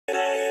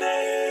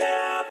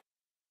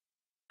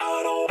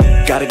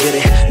gotta get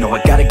it, no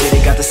I gotta get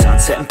it. Got the sun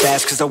setting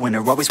fast, cause the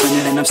winner always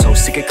winning. And I'm so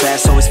sick of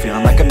class, always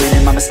feeling like I'm in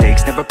it. My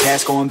mistakes never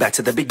pass, going back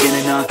to the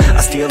beginning.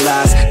 I steal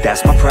lies,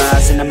 that's my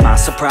prize. And I'm not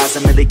surprised,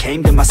 I really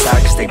came to my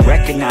side, cause they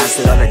recognize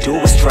that all I do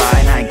is try.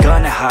 And I ain't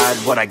gonna hide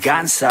what I got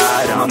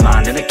inside. My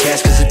mind in a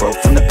cast, cause it's broke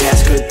from the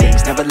past. Good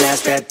things never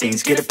last, bad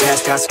things get it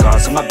past. Got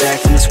scars on my back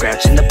from the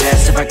scratch in the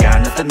past. If I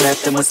got nothing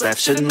left, then what's left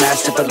shouldn't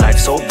last. If a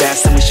life's so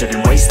vast, then we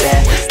shouldn't waste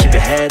that. Keep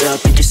your head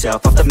up, pick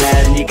yourself off the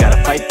mat, and you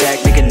gotta fight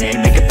back. Make a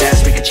name, make it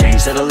fast, make a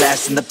change that'll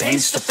last. And the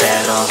pain's just a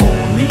fad.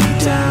 Hold me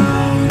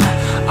down,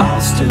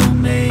 I'll still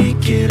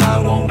make it. I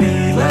won't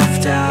be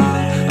left out.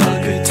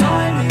 A good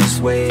time is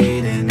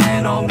waiting,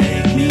 and I'll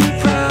make me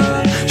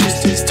proud.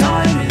 Just as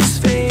time is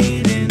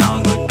fading,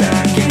 I'll look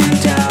back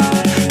and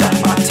doubt that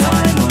my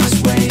time was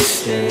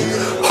wasted.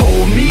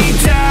 Hold me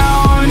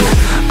down,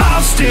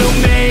 I'll still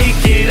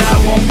make it. I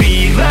won't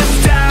be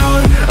left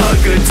out. A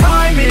good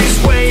time is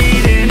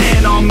waiting,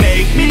 and I'll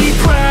make me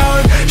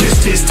proud.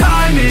 Just as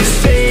time is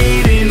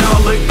fading,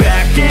 I'll look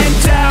back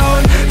and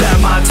doubt that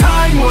my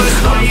time was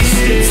wasted. I'm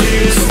here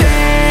to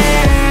stay,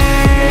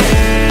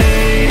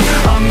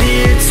 I'm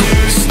here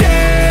to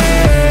stay,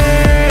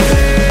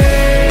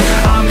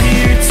 I'm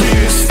here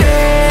to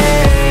stay,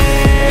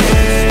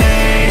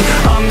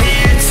 I'm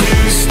here to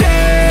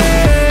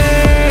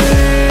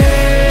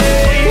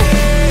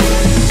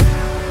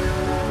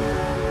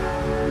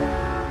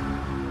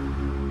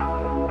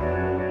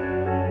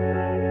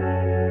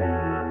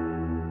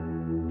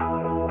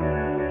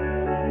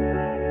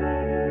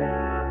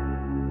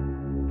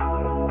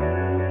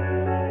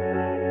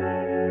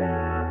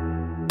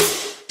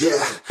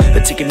The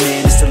ticket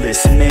man is to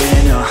listen, man.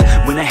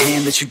 When a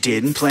hand that you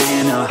didn't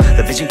plan,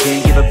 the vision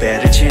can't give a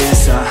better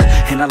chance.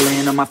 And I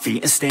land on my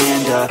feet and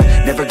stand up.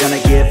 Never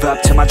gonna give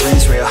up till my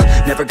dream's real.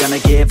 Never gonna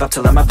give up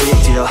till I'm a big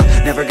deal.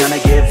 Never gonna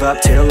give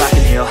up till I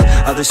can heal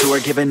others who are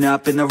giving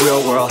up in the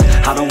real world.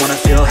 I don't wanna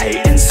feel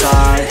hate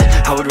inside.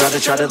 I would rather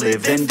try to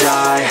live than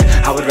die.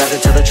 I would rather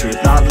tell the truth,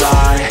 not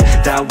lie.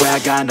 That way I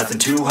got nothing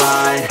to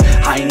hide.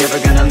 I ain't never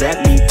gonna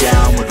let me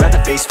down. Would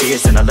rather face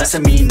fears than a less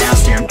of me now.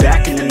 Staring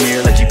back in the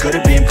mirror like you could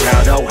have been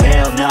proud. Oh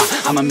hell no,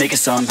 I'ma make it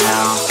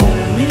somehow.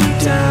 Hold me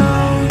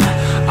down,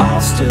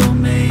 I'll still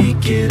make